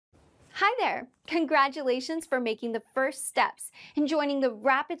there! Congratulations for making the first steps in joining the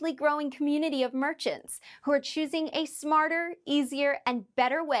rapidly growing community of merchants who are choosing a smarter, easier, and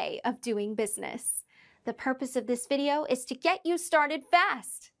better way of doing business. The purpose of this video is to get you started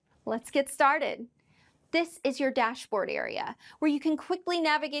fast. Let's get started. This is your dashboard area, where you can quickly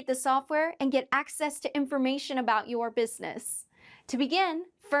navigate the software and get access to information about your business. To begin,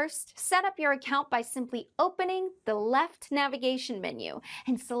 first, set up your account by simply opening the left navigation menu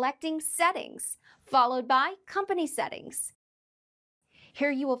and selecting Settings, followed by Company Settings.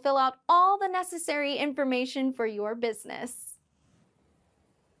 Here you will fill out all the necessary information for your business.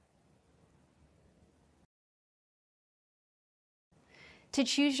 To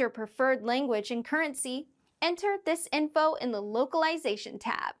choose your preferred language and currency, enter this info in the Localization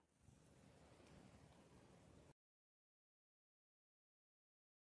tab.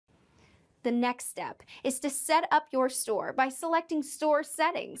 The next step is to set up your store by selecting Store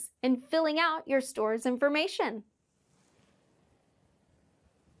Settings and filling out your store's information.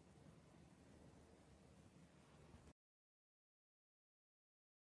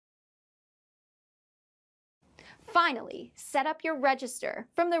 Finally, set up your register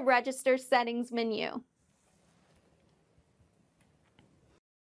from the Register Settings menu.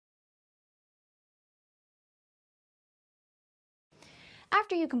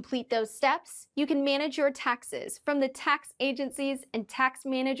 After you complete those steps, you can manage your taxes from the tax agencies and tax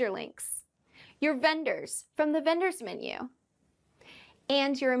manager links, your vendors from the vendors menu,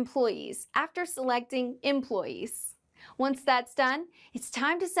 and your employees after selecting employees. Once that's done, it's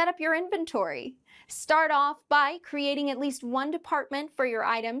time to set up your inventory. Start off by creating at least one department for your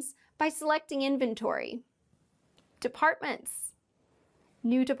items by selecting Inventory, Departments,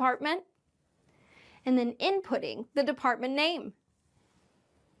 New Department, and then inputting the department name.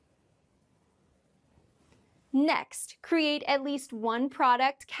 Next, create at least one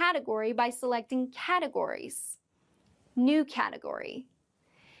product category by selecting Categories, New Category,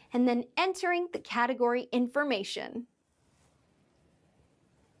 and then entering the category information.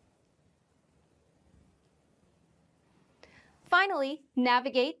 Finally,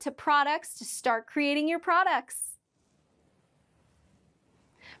 navigate to Products to start creating your products.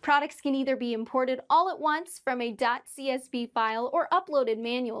 Products can either be imported all at once from a .csv file or uploaded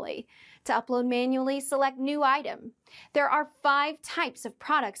manually. To upload manually, select New Item. There are 5 types of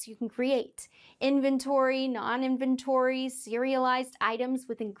products you can create: inventory, non-inventory, serialized items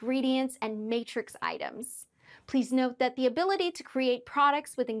with ingredients, and matrix items. Please note that the ability to create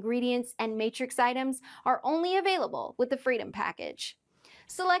products with ingredients and matrix items are only available with the Freedom Package.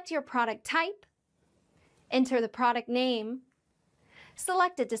 Select your product type, enter the product name,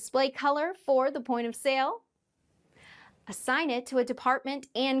 select a display color for the point of sale, assign it to a department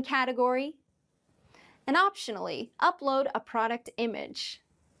and category, and optionally upload a product image.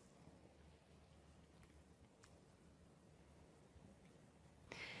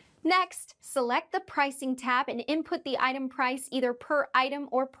 Next, select the Pricing tab and input the item price either per item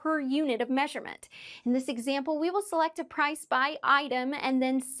or per unit of measurement. In this example, we will select a price by item and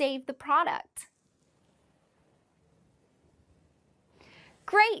then save the product.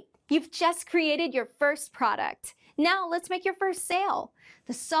 Great! You've just created your first product. Now let's make your first sale.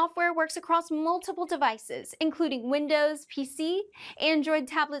 The software works across multiple devices, including Windows, PC, Android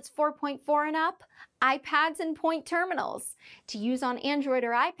tablets 4.4 and up, iPads, and point terminals. To use on Android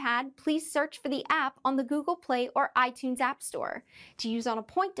or iPad, please search for the app on the Google Play or iTunes App Store. To use on a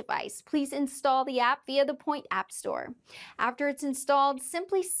Point device, please install the app via the Point App Store. After it's installed,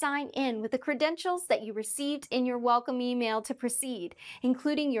 simply sign in with the credentials that you received in your welcome email to proceed,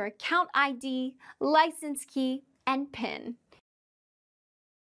 including your account ID, license key, and PIN.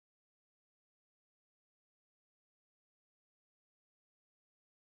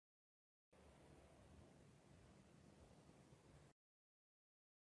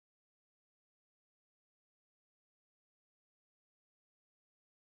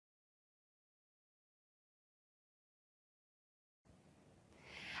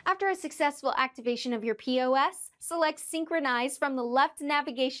 After a successful activation of your POS, select Synchronize from the left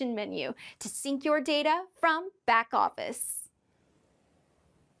navigation menu to sync your data from back office.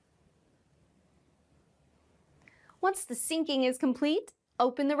 Once the syncing is complete,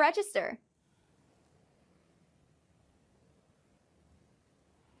 open the register.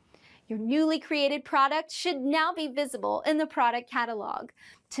 Your newly created product should now be visible in the product catalog.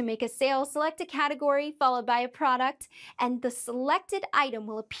 To make a sale, select a category followed by a product, and the selected item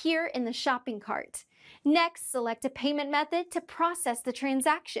will appear in the shopping cart. Next, select a payment method to process the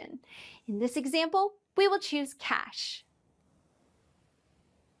transaction. In this example, we will choose cash.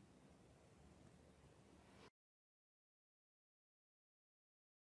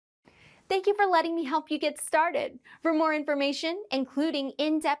 Thank you for letting me help you get started. For more information, including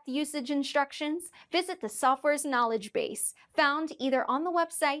in-depth usage instructions, visit the software's knowledge base, found either on the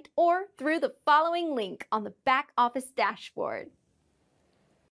website or through the following link on the back office dashboard.